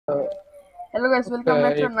Hello guys, welcome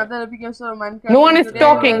back to Okay. another episode of Minecraft. No one And is today we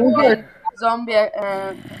talking. are playing zombie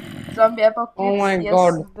Oh apocalypse. my Yes,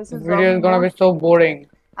 god. this This is video zombie is gonna mode. be so boring.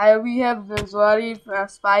 We have the Zarif,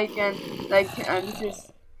 Spike, and this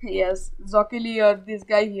is yes Zokili or this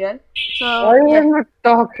guy here. Why So are yeah, you not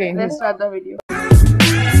talking? let's start the video.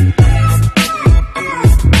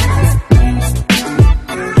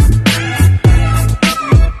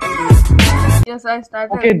 Yes, I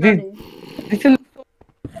started Okay, recording. this will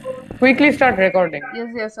quickly start recording.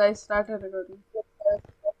 Yes, I started recording. I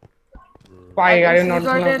Why are you just not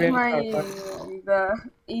gonna recorded be my started? the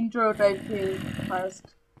intro type thing first.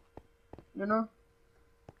 You know.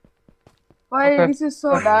 Why Okay. this is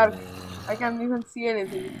so dark? I can't even see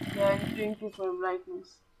anything. Yeah, I need to increase my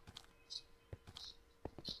brightness.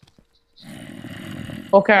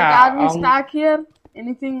 Okay. Like, are we stuck here?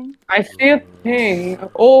 Anything? I see a thing.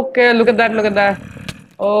 Okay, look at that, look at that.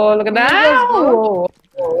 Oh, look at We will that. just go.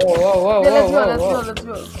 Whoa, whoa, whoa, whoa, Okay, whoa, let's go. whoa, Let's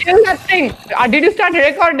go. whoa. Let's go. Kill that thing. Did you start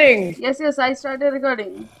recording? Yes, I started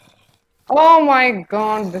recording. Oh my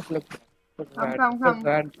god, this looks Come, bad. come, This looks come.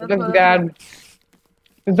 bad. This Let's go. looks Let's go.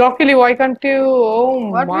 bad. Zockily, why can't you? Oh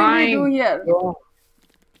What will we do my here? god.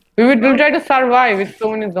 We'll What? try to survive with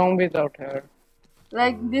so many zombies out here.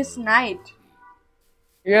 Like this night?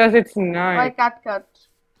 Yes, it's Why night. cut?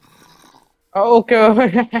 Oh, okay.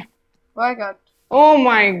 Why cut? Oh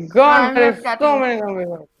my No, god, I'm there not is so cutting. many zombies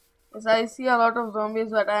out. Yes, I see a lot of zombies,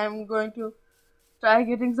 but I am going to try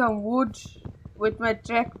getting some wood with my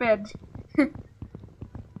trackpad.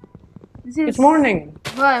 This It's is morning.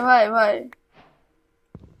 why?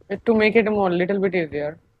 To make it more little bit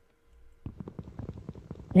easier.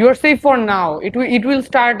 You're safe for now. It will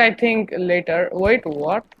start, I think, later. Wait,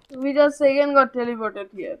 what? We just again got teleported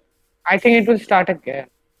here. I think it will start again.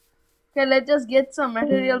 Okay, let's just get some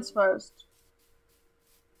materials first.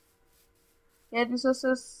 Get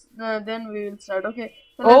resources, then we will start. Okay,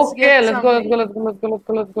 so let's Okay, get let's go, some. let's go, let's go, let's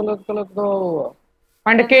go, let's go, let's go, let's go, let's go.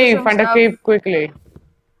 Let's get some Find a stuff. cave quickly.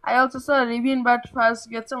 I also saw a ravine, but first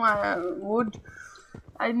get some wood.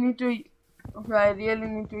 I need to. Okay, I really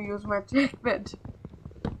need to use my trackpad.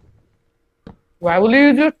 Why will you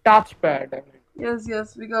use your touchpad? I mean,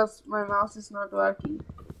 Yes, because my mouse is not working.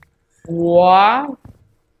 what?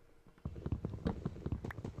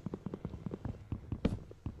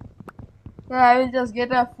 Yeah, I will just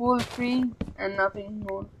get a full tree and nothing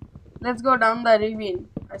more. Let's go down the ravine.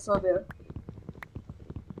 I saw there.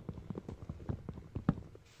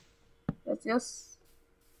 Let's just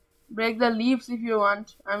break the leaves if you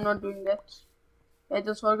want. I'm not doing that. I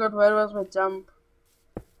just forgot where was my jump.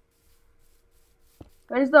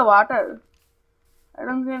 Where is the water? I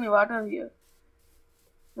don't see any water here.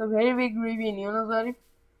 It's a very big ravine, you know, Zarif?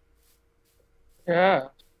 Yeah.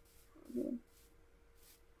 Okay.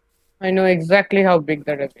 I know exactly how big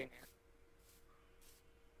that ravine is.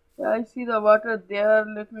 Yeah, I see the water there.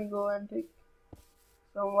 Let me go and take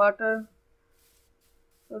some water.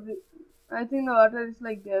 So I think the water is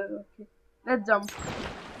like there. Okay, let's jump.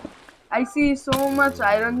 I see so much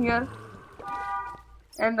iron here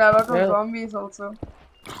and a lot of Yeah. zombies also.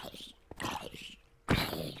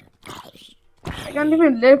 I can't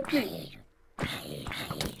even left click.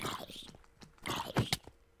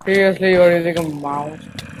 Seriously, you're using a mouse.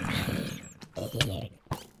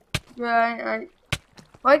 Yeah,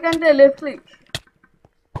 why can't I left click?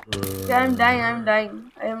 Okay, I'm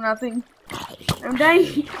dying. I have nothing. I'm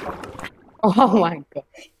dying. Oh my god.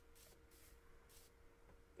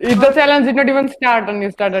 The challenge did not even start and you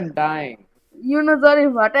started dying. You know,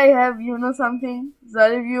 Zarif, what I have? You know something?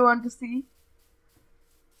 Zarif, you want to see?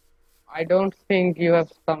 I don't think you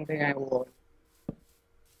have something I want.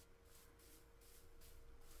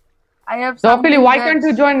 I have Luckily, something why that can't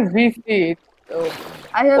you join VC?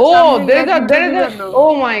 I have Oh, something there is that you don't a. even know.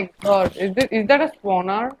 Oh my god, is that a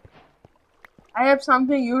spawner? I have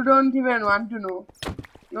something you don't even want to know.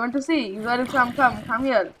 You want to see? Zarif, come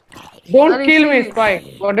here. Don't Zarif, kill see me, this. Spike.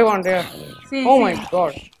 What do you want here? Oh my See.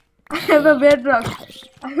 god. I have a bedrock.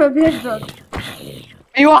 I have a bedrock.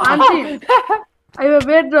 You are. Auntie, I have a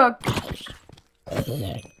bedrock.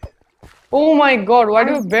 Oh my god, why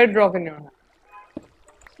do you have bedrock in your hand?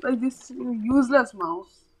 Like this useless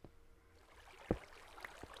mouse.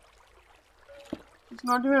 It's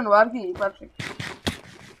not even working perfect.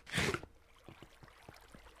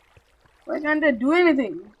 Why can't I do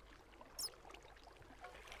anything?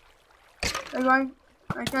 Like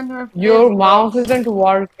I can't even place Your mouse blocks. isn't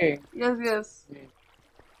working. Yes.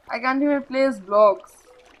 I can't even place blocks.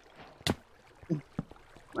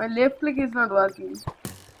 My left click is not working.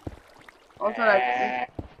 Also right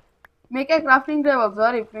click. Make a crafting table,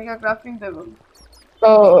 sorry. Make a crafting table.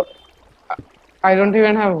 So, I don't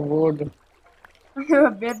even have wood. I have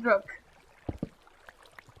a bedrock.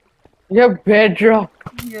 You have bedrock.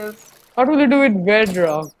 Yes. What will you do with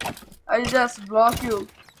bedrock? I just block you.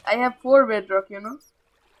 I have 4 bedrock, you know?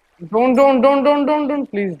 Don't,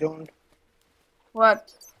 please don't.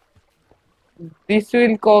 What? This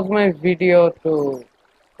will cause my video to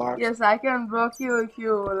burst. Yes, I can block you if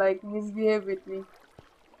you like misbehave with me.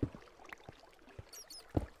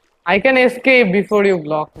 I can escape before you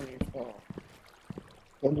block me, so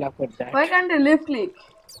good luck with Why that. can't I left click?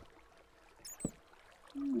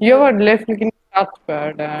 You Okay. are left clicking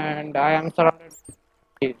touchpad and I am surrounded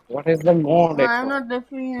by what is the mode No, I'm echo? not left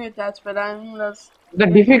clicking with touchpad. I'm just The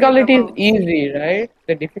left clicking with the difficulty is mouse. easy, right?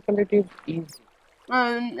 The difficulty is easy.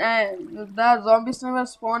 No, the zombies never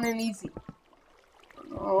spawn in easy.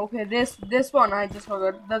 Oh, okay, this one I just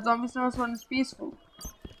forgot. The zombies never spawn is peaceful.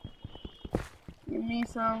 Give me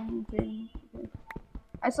something. Okay.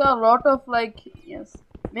 I saw a lot of like yes,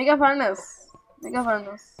 mega furnace, mega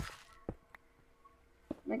furnace,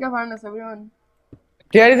 mega furnace. Everyone.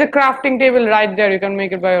 There is a crafting table right there. You can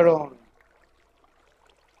make it by your own.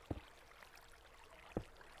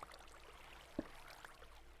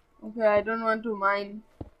 Okay, I don't want to mine.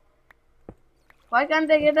 Why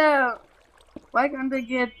can't I get a? Why can't I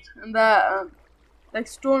get the like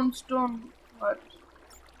stone? What?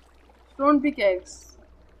 Stone pickaxe.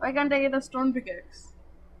 Why can't I get a stone pickaxe?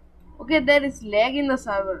 Okay, there is lag in the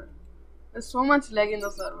server. There's so much lag in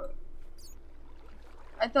the server.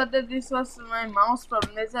 I thought that this was my mouse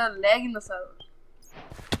problem. There's a lag in the server.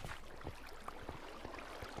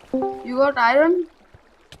 You got iron?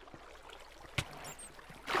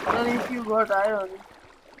 Well, if you got iron.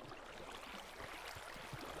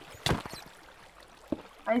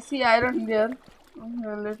 I see iron there.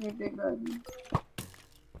 Okay, let me take the iron.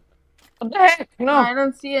 What the heck? No, No. I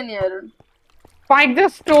don't see any iron. Spike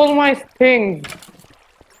just stole my things.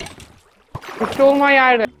 He stole my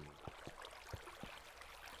iron.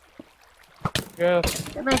 Yes.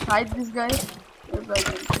 Can I fight this guy? Yes, I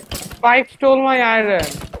can. Spike stole my iron.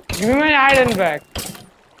 Give me my iron back.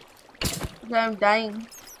 Okay, I'm dying.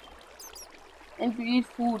 And to eat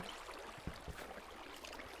food.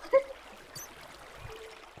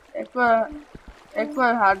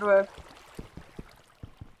 Acquire hardware.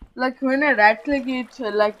 Like when I right click it,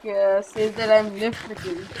 says that I'm left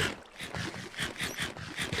clicking.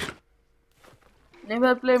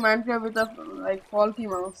 Never play Minecraft with a like faulty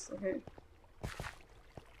mouse. Okay.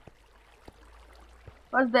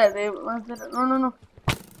 What's that? What's that? No.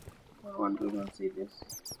 I don't want to even see this.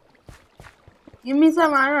 Give me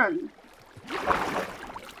some iron.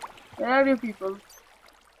 Where are you people?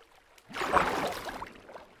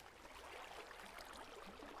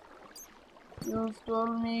 You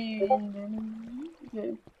stole me in the...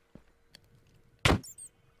 Okay.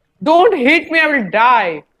 Don't hit me, I will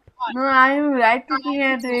die. No, I'm right clicking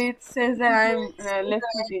and it says that I'm left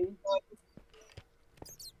clicking.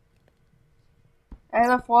 I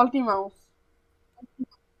have a faulty mouse.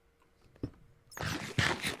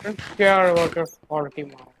 I don't care about your faulty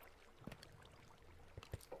mouse.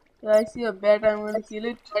 Yeah, I see a bat, I'm going to kill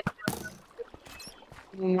it.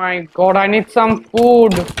 Oh my god, I need some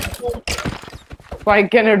food. Why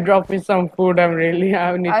can you drop me some food? I need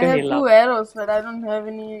I to have heal 2 up. arrows, but I don't have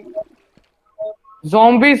any.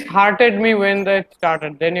 Zombies hurted me when they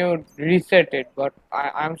started. Then you reset it, but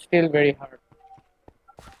I'm still very hurt.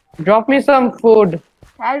 Drop me some food.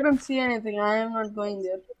 I don't see anything, I am not going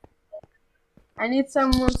there. I need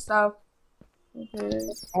some more stuff. Okay.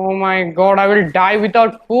 Oh my god, I will die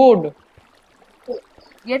without food.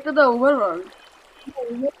 Get to the overworld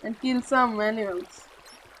and kill some animals.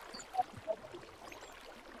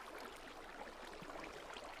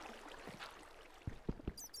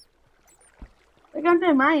 Why can't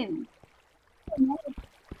I mine?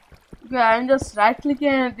 Okay, I'm just right clicking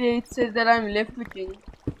and it says that I'm left clicking.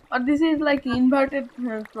 Or this is like inverted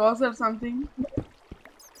cross or something.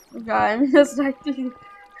 Okay, I'm just right clicking.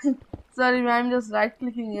 Sorry, I'm just right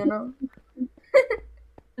clicking, you know.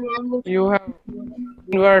 You have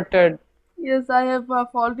inverted. Yes, I have a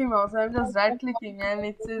faulty mouse. I'm just right clicking and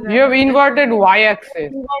it says You have I'm left inverted clicking.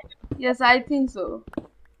 y-axis. Yes, I think so.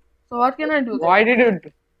 So what can I do Why then? did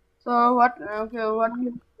it? So what? Okay, what?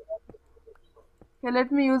 Okay,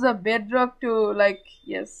 let me use a bedrock to like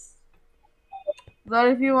yes. So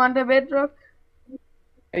if you want a bedrock,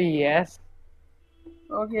 Yes.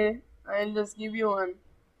 okay, I'll just give you one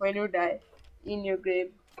when you die in your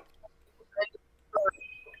grave.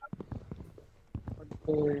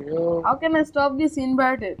 Do you How can I stop this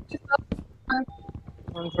inverted?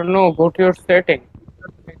 want to know? Go to your setting.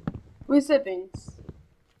 Which settings?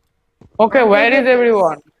 Okay, Minecraft where is settings.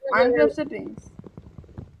 everyone? Minecraft settings.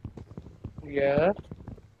 Yes.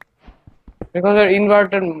 Because our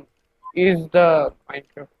inverter is the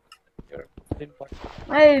Minecraft. Your inverter.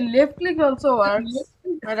 My left click also works.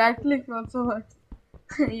 My right click also works.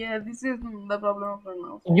 Yeah, this is the problem of my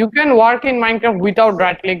mouse. You can work in Minecraft without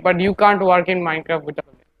right click, but you can't work in Minecraft without.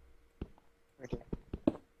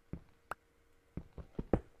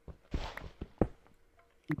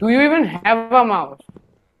 Do you even have a mouse?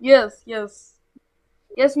 Yes, yes.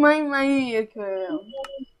 Yes,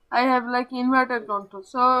 I have like inverted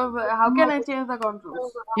controls. So how can I change the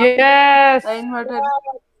controls? Yes. The inverted.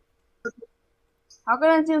 How can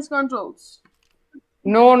I change controls?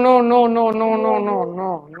 No, no, no, no, no, no, no,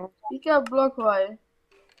 no, no. Pick up block Y.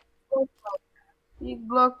 Pick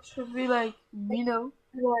block should be like middle.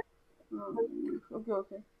 Okay,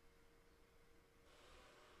 okay.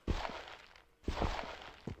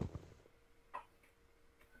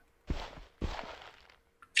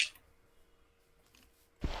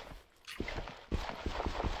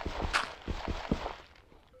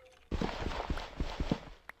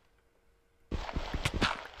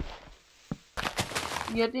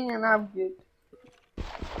 Getting an upgrade.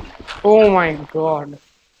 Oh my god.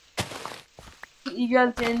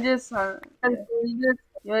 Eagle changes her. Yeah.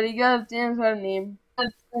 Your eagle changes her name.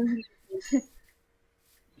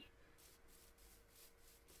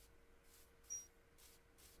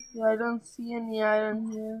 Yeah, I don't see any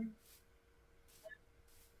iron here.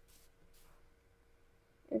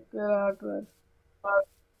 Hardware.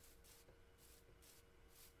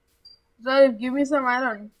 Sorry, give me some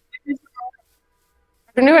iron. I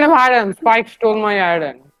don't even have iron. Spike stole my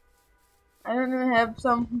iron. I don't even have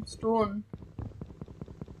some stone.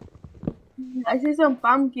 I see some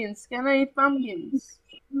pumpkins. Can I eat pumpkins?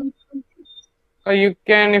 You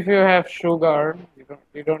can if you have sugar.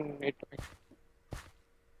 You don't need to.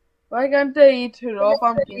 Why can't I eat raw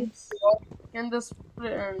pumpkins? Can just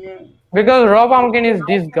yeah. Because raw pumpkin is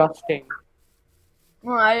disgusting.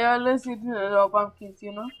 No, I always eat raw pumpkins.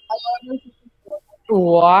 You know.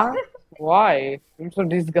 What? Why? It's so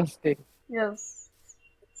disgusting. Yes,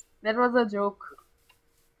 that was a joke.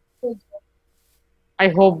 I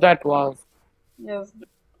hope that was. Yes,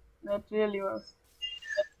 that really was.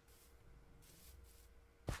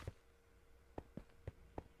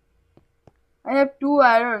 I have 2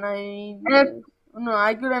 iron. No,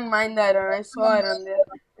 I couldn't mine the iron. I saw iron there.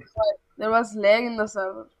 There was lag in the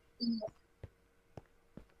server.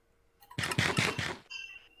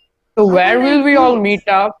 So How where can I will we all eat? meet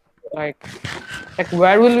up? Like,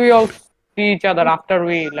 where will we all see each other after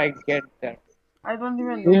we get there? I don't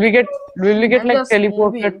even Will know. we get I'm like just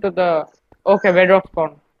teleported moving. to the okay bedrock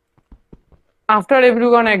spawn? After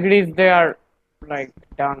everyone agrees they are like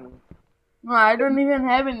done. No, I don't even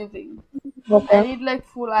have anything. I Okay. need like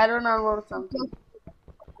full iron armor or something.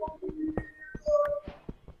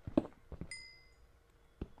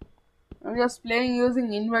 I'm just playing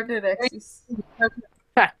using inverted axis.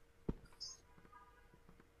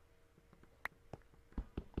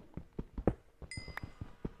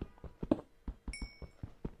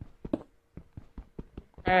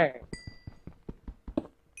 Hey,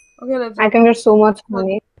 Okay, let's I go. can get so much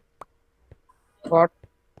money. what?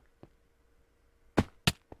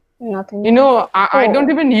 Nothing. You know, I don't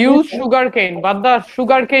Oh, even use listen. sugarcane, but the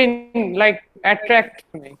sugarcane like attracts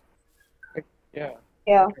me. Like, yeah.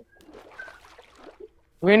 Yeah.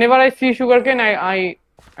 Whenever I see sugarcane, I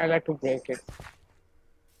like to break it.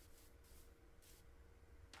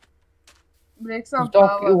 Break some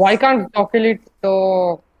Why flowers. can't Dokili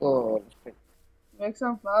talk? Break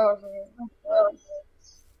some flowers. Okay.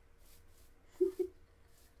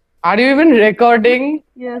 Are you even recording?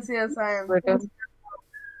 Yes, yes, I am. Twitter?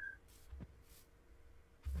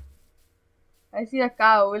 I see a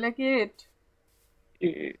cow. Will I kill it?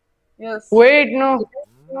 Yes. Wait, no.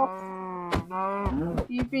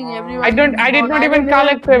 Keeping everyone I did spawn. not I even don't have.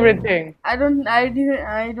 collect everything. I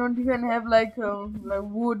don't even have like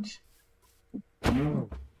wood.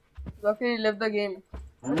 Okay, left the game.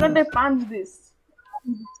 How can I punch this?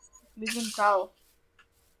 Listen, cow.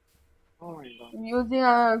 Oh my god. I'm using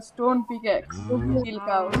a stone pickaxe to kill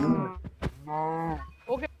cows.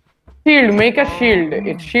 Okay. Shield, make a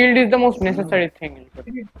shield. Shield is the most necessary thing.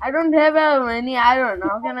 I don't have any iron.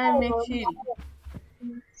 How can I make shield?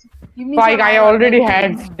 Give me Spike, some I iron. already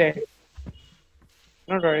Help me. had stay.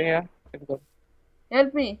 Not worry, yeah. It's good.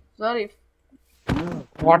 Help me. Sorry.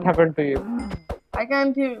 What happened to you? I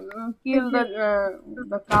can't kill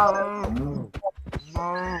the cow.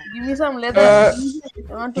 Give me some leather. Uh,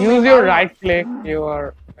 I want to use make your armor. right click. You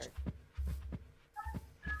are.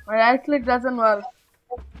 My right click doesn't work.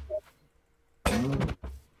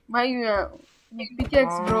 My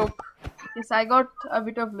pickaxe broke. Yes, I got a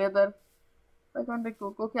bit of leather. I can't take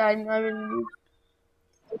cook. Okay, I will need.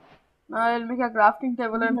 Now I'll make a crafting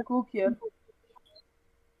table and cook here.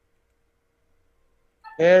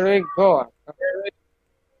 Here we go.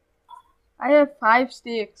 I have 5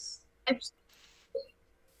 steaks,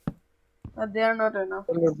 but they are not enough.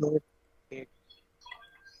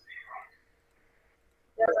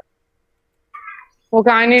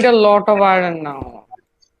 Okay, I need a lot of iron now.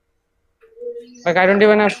 Like I don't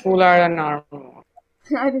even have full iron armor.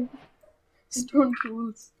 I don't stone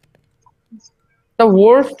tools. The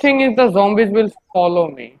worst thing is the zombies will follow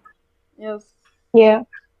me. Yes. Yeah.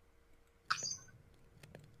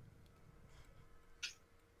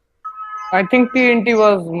 I think TNT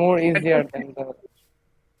was more easier than the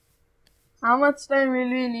How much time will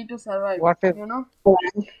we need to survive? what is You know?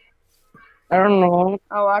 I don't know.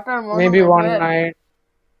 A water Maybe monument. one Where? night.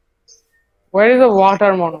 Where is the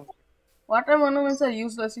water monument? Water monuments are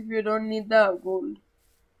useless if you don't need the gold.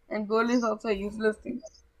 And gold is also a useless thing.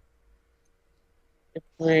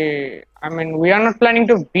 If I mean, we are not planning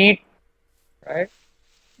to beat, right?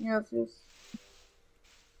 Yes, yes.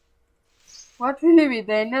 What will it be?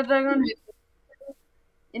 The Ender Dragon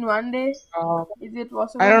in one day? Is it I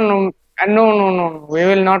possible? don't know. No, no, no, no. We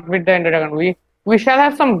will not beat the Ender Dragon. We shall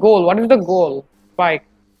have some goal. What is the goal? Spike.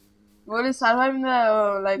 Goal is surviving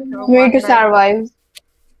the We need to one night. survive.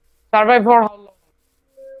 Survive for how long?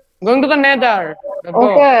 Going to the Nether. Let's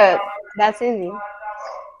go. Okay, that's easy.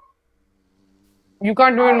 You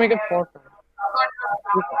can't even make a portal.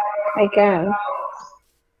 I can. Okay,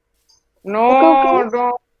 No, okay.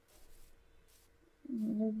 don't.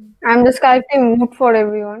 I'm just collecting wood for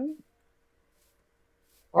everyone.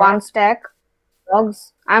 What? 1 stack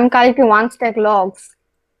logs. I'm collecting 1 stack logs.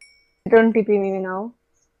 Don't TP me now.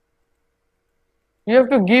 You have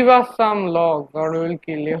to give us some logs or we will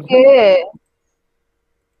kill you. Okay.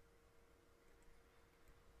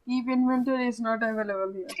 Keep inventory is not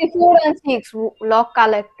available here. 54 and 6 log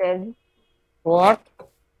collected. What?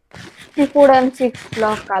 54 and 6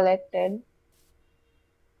 log collected.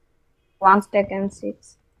 1 stack and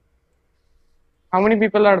 6. How many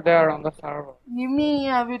people are there on the server? Give me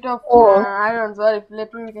a bit of Oh. iron. Sorry,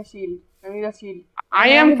 let me make a shield. I need a shield. I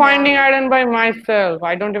am finding iron by myself.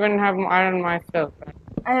 I don't even have iron myself.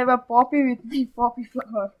 I have a poppy with me, poppy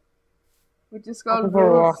flower, which is called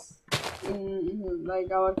For what? rose in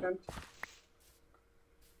like our country.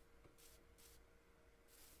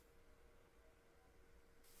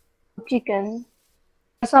 Chicken.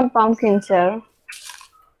 Some pumpkins here.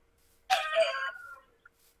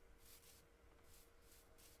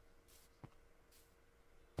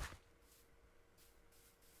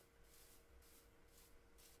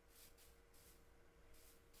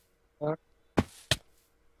 What?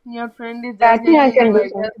 Your friend is I just think I getting can do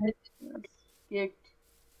like something. kicked.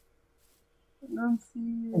 I don't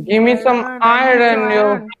see. Give me some I need some iron,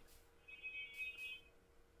 yo. iron.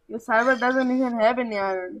 Your server doesn't even have any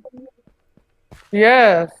iron.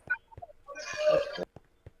 Yes.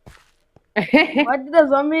 What did the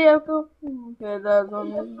zombie have to? Okay, the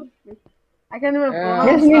zombie. I can't even Yeah.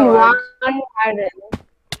 pronounce Just need the one word. iron.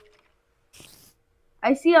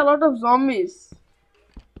 I see a lot of zombies.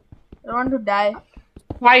 I want to die.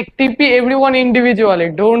 Like TP everyone individually.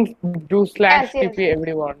 Don't do slash Yes, yes. TP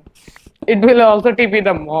everyone. It will also TP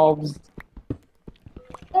the mobs.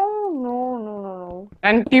 Oh, no, no, no, no.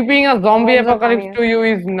 And TPing a zombie Mobs are apocalypse coming. to you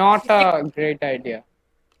is not a great idea.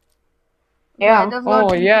 Yeah, I Yeah. just got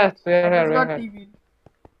Oh TP. yes, I we're here, just we're got here. TP.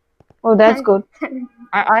 Oh, that's good.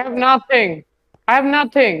 I have nothing. I have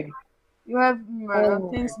nothing. You have Oh.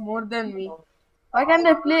 things more than me. Why can't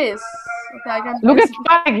I place? Okay, I can Look place. at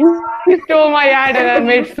Spike. He stole my iron and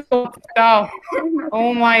made so much stuff.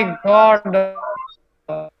 Oh my god.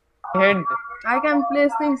 Head. I can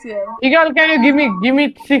place things here. Eagle, can you give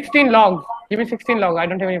me 16 logs? Give me 16 logs. I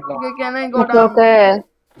don't have any blocks. Okay, can I go Okay, down? okay.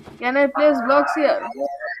 Can I place blocks here?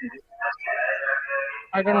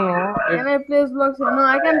 I don't know if Can I place blocks here? No,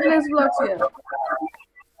 I can place blocks here.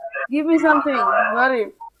 Give me something. Sorry.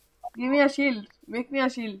 Give me a shield. Make me a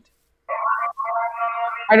shield.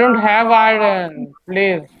 I don't have iron.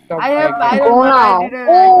 Please stop I have begging. iron, Go but I now. didn't. I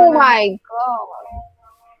Oh couldn't. my god.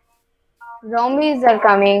 Zombies are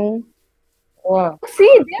coming. What?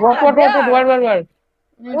 See, they What? are What? there. Where?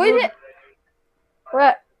 You Who is do- it?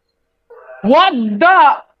 Where? What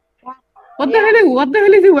the? What the Yeah. hell? What the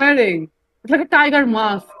hell is he wearing? It's like a tiger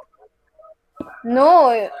mask.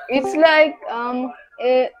 No, it's like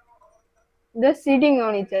they're sitting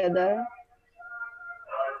on each other.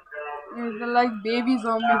 They're like baby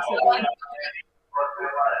zombies sitting.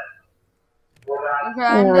 Okay,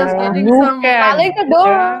 I'm just Yeah. getting Look some. at Malik, the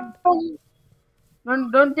door.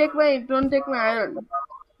 that. Don't take my iron.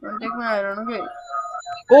 Don't take my iron, okay?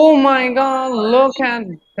 Oh my god, look at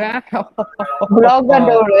that. Block the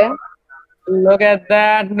doorway. Look at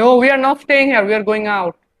that. No, we are not staying here. We are going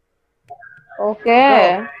out. Go.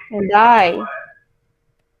 Okay. Die.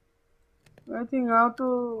 I think how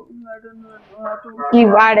to. I don't know how to. Key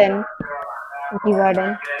warden. Key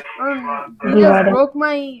warden. He Key just warden. broke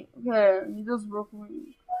my. Okay, he just broke my.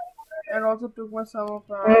 And also took my some of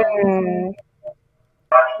my iron. Hmm.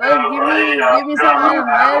 Like, give me some iron.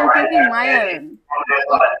 Why are you taking my iron?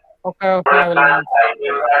 Okay, okay, I will not.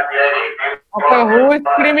 Okay, who is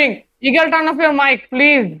screaming? Eagle, turn off your mic,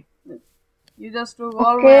 please. You just took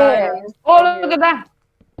all my Okay. iron Oh, from look here. at that.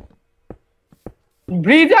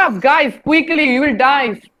 Breathe up, guys, quickly. You will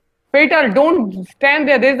die. Fatal, don't stand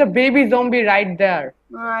there. There's a baby zombie right there.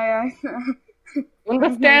 No, Don't I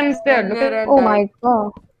just can stand there. stand Look there at and Oh die. my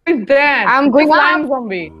god. who is that. I'm It's a going up. slime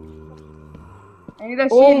zombie. I need a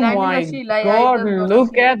Oh shield. I need a my shield. I god, just got a look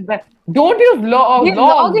shield. at that. Don't use This log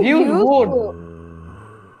logs, is use wood. useful.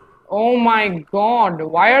 Oh my god,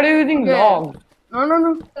 why are you using Okay. logs? No, no,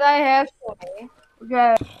 no. I have so many.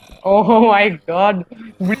 Okay. Oh my god.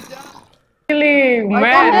 Really, Why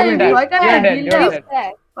can't man, you Oh, will I? this die. Why can't You're I stack. dead, build you're This up? dead.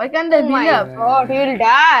 stack. Why can't I Oh build my up? god, he will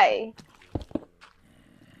die.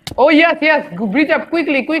 Oh yes, yes, breach up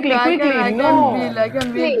quickly, Okay, quickly, quickly. I can build. No. I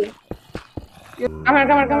can build. Please. Come here,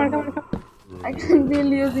 come here, come here, come here. Come here. I can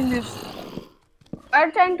build using this.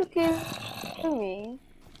 Are trying to kill me.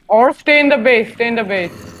 Or stay in the base, stay in the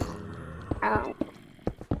base. Um,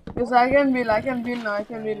 Yes, I can build. I can build now. I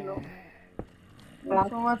can build now. There's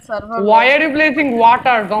so much server Why lag. are you placing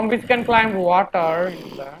water? Zombies can climb water.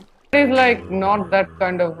 It is like not that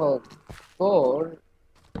kind of a code.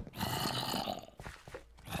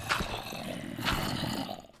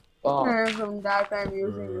 Oh. From that I'm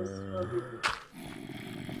using this for building.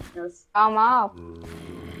 Yes. come up.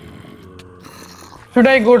 Should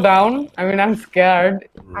I go down? I mean, I'm scared.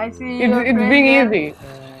 I see It's your it's friend being there. easy.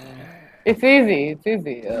 It's easy. It's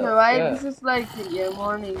easy. Okay, why Yeah. this is like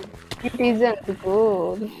morning? It isn't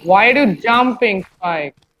good. Why are you jumping,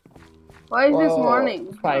 Spike? Why is this Whoa,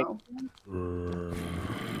 morning Spike. now?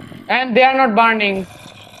 And they are not burning.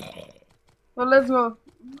 So let's go.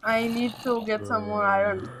 I need to get some more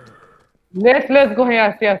iron. Let's go.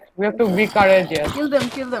 Yes, yes. We have to be courageous. Kill them,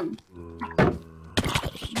 kill them.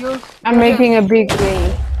 You, I'm making a big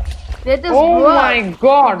base. they just Oh blow my up. If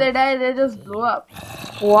god. they die, they just blow up.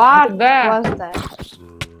 What That. was that?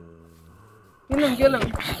 Kill him, kill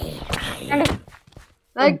him. And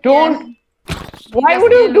Like Don't. Why just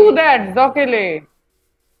would you kill do me. that, Zokele?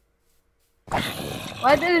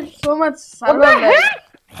 Why there is so much What server the lag?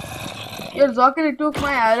 heck? Your Zokiri took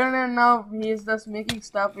my iron and now he is just making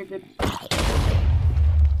stuff with it.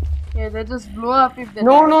 Okay, they just blow up if they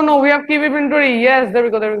No, die. no, no. We have keep inventory. Yes, there we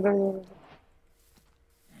go. There we go. There we go.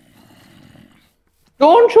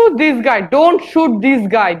 Don't shoot this guy. Don't shoot this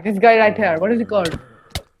guy. This guy right here. What is he called?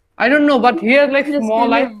 I don't know, but he has like Just small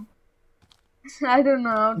kill eyes. him. I don't know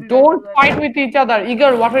how did I do Don't that. fight with each other.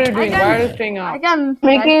 Igor, what are you doing? Why are you staying I up? can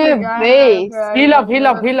Making right a click, base. Heal up, heal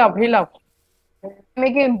up, heal up, heal up.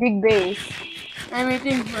 making a big base. I'm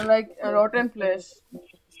eating like a rotten flesh.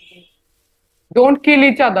 Don't kill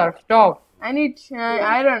each other. Stop. I need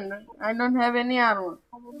iron. I don't have any armor.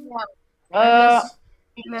 Uh,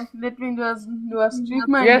 Let me just do a strip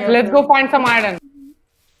mine yes, here. let's go find some iron.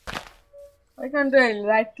 I can't do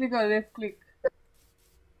right click or left click.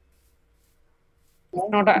 It's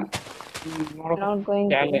not a Not going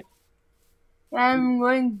to. challenge. I'm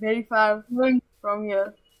going very far from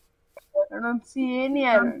here. I don't see any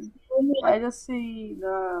iron. I just see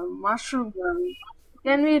the mushroom.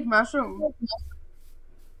 Can we eat mushroom?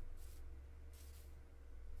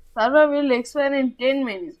 Server will expire in 10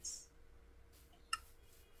 minutes.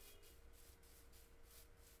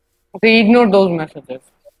 Okay, ignore those messages.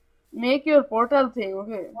 Make your portal thing,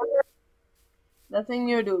 okay? The thing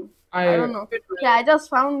you do. I I don't know. Okay, I just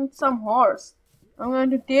found some horse. I'm going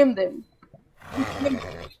to tame them.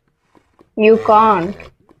 You can't.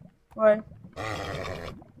 Why?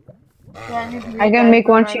 Okay, I need to I eat. can make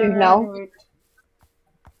one don't shield have now. any wheat.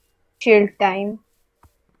 Shield time.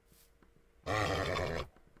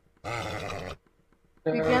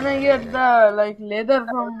 Okay, can I get the like leather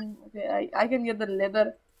from? Okay, I can get the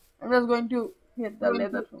leather. I'm just going to get the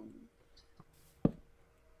leather from.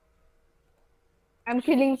 I'm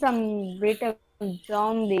killing some bit of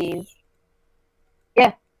zombies.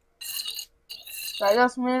 Yeah. So I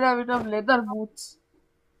just made a bit of leather boots.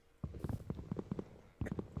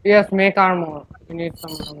 yes, make armor. We need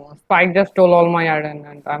some armor. Spike just stole all my iron,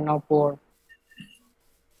 and I'm now poor.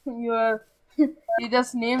 You are. You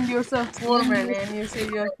just named yourself poor man, and you say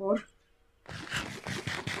you are poor.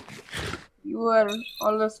 You are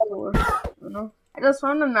always poor. You know. I just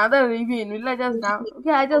found another ravine. Will I just down?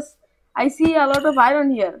 Okay, I see a lot of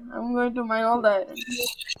iron here. I'm going to mine all the iron.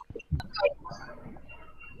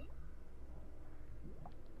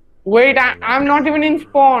 Wait, I'm not even in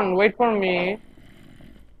spawn. Wait for me.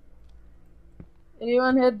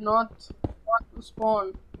 Anyone head north to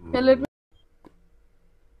spawn. Okay, let me.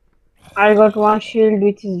 I got one shield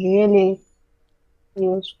which is really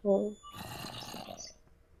useful.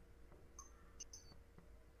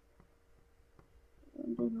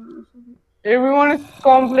 Everyone is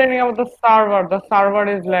complaining about the server. The server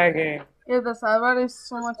is lagging. Yeah, the server is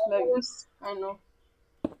so much laggy. I know.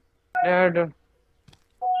 Dude.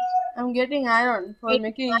 I'm getting iron for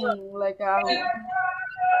making like armor.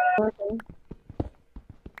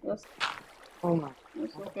 Yes, Oh my. yes,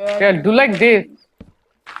 okay. I Yeah, can do like this. this.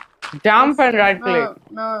 Jump Yes, and right click.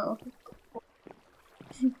 no, okay.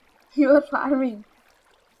 You are farming.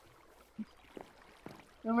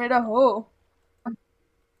 You made a hoe.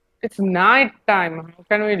 It's night time. How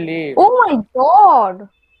can we leave? Oh my god!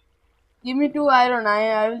 Give me 2 iron.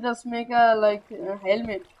 I will just make a like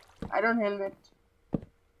helmet. Iron helmet.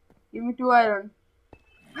 Give me 2 iron.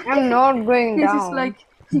 I'm not going This is down. like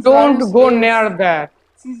Don't Zaru's go face. near that.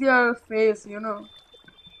 This is your face, you know.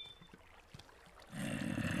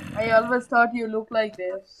 I always thought you look like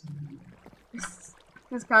this.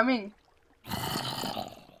 He's coming.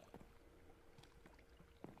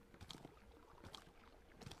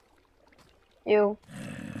 You.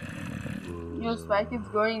 Your spike is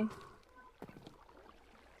going.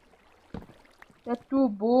 There are 2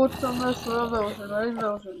 boats on the shore of the ocean. Where is the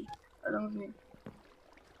ocean? I don't see.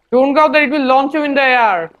 Don't go there. It will launch you in the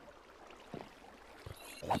air.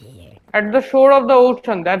 At the shore of the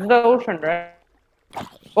ocean. That's the ocean, right?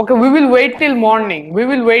 Okay, we will wait till morning. We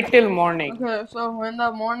will wait till morning. Okay, so when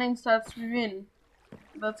the morning starts, we win.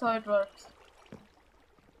 That's how it works.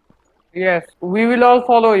 Yes, we will all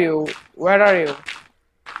follow you. Where are you? Yes,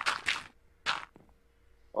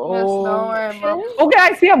 now Oh. I am up. Okay,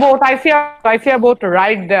 I see a boat. I see a boat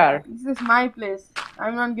right there. This is my place.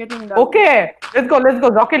 I'm not getting down. Okay, let's go. Let's go.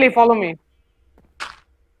 Rocky, follow me.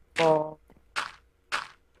 Oh.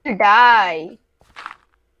 Die.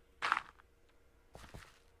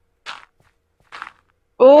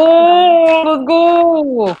 Oh, let's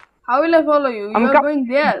go. How will I follow you? You I'm are coming. going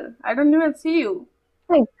there. I don't even see you.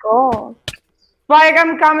 Oh my god. Spike,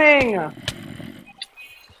 I'm coming.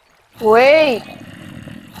 Wait.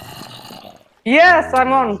 Yes,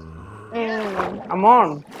 I'm on. I'm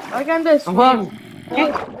on. Why can't I I'm on.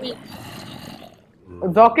 swim?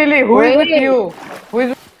 Zokili, who is with Wait. you? Who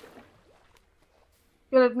is?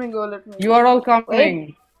 Okay, let me go. Let me You go. are all Wait.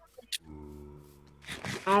 coming.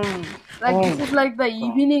 Like this is like the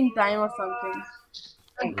evening time or something.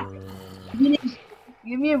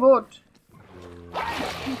 Give me a boat.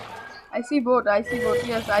 I see boat. I see boat.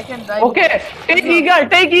 Yes, I can drive. Okay, take Let's go. eagle.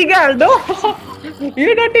 Take eagle. No,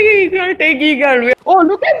 you don't take eagle. Take eagle. Oh,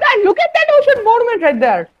 look at that. Look at that ocean monument right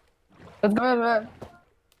there. Where?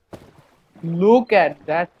 Look at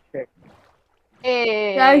that shit.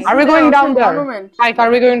 Hey. Yeah, I Are see we the going down ocean there? monument. Mike,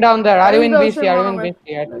 are we going down there? Are Where you is in the BC? ocean Are you in monument?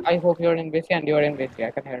 BC? I hope you're in BC and you're in BC.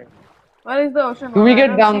 I can hear it. Where is the ocean Do we monument? I get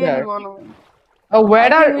don't down see any there? monument. Oh, I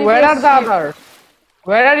think we where are just the shift. others?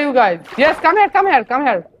 Where are you guys? Yes, come here, come here, come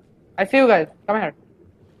here. I see you guys. Come here.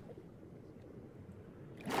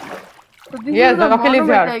 So this Yes, is the Zakil is monument,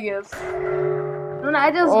 here. I guess. No,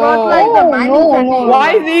 I just got Oh, like the Oh mining no, fatigue.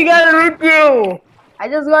 why is eagle with you? I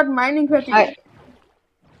just got mining fatigue.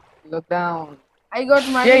 Look down. I got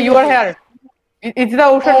Yeah, mining you are fatigue. here. It's the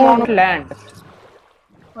ocean Oh. monument land.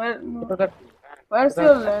 Where, Go to that land. where's Go to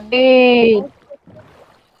your that- land? Hey.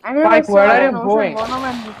 I never Mike, where saw are an you ocean going?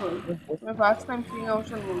 monument before. My first time seeing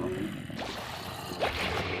ocean monument.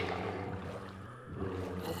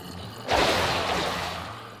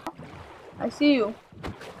 I see you.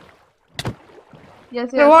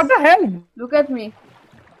 Yes, Hey, what yes. the hell? Look at me.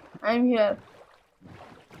 I'm here.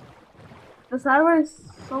 The server is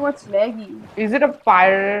so much laggy. Is it a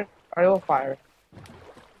pirate? Are you a pirate?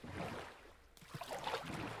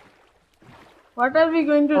 What are we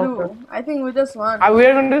going to Okay. do? I think we just won. We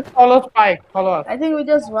are going to follow Spike. Follow us. I think we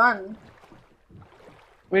just won.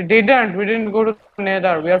 We didn't. We didn't go to the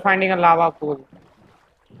nether. We are finding a lava pool.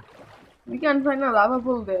 We can find a lava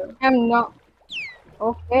pool there. I'm not.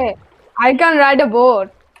 Okay. I can ride a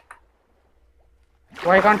boat.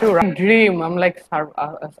 Why can't you run? Dream. I'm like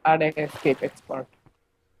a escape expert.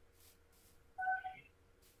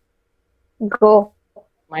 Go.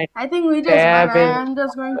 My I think we just won. tab is I'm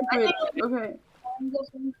just going to quit. Okay.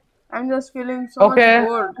 I'm just feeling so much okay.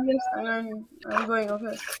 bored. I'm going.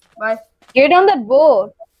 Okay. Bye. Get on that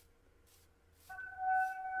boat.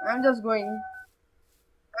 I'm just going.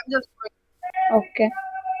 Okay.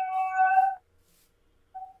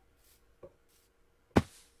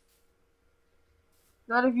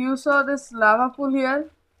 Sir, if you saw this lava pool here,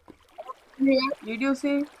 did you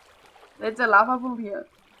see? There's a lava pool here.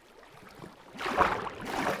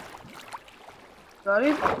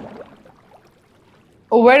 Sorry,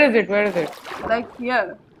 Oh, where is it? Where is it? like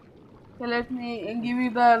here. Okay, let me give you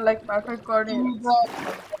the like perfect coordinates.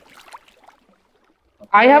 Okay,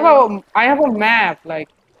 I have a map. Like,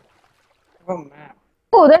 I have a map.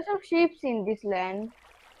 Oh, there's some sheep in this land.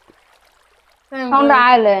 I'm Found the going.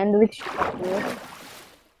 island with sheep.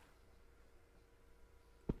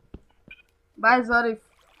 Bye, Zarif.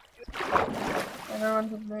 I don't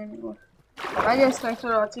want to play anymore. Bye guys, thanks for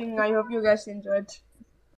watching. I hope you guys enjoyed.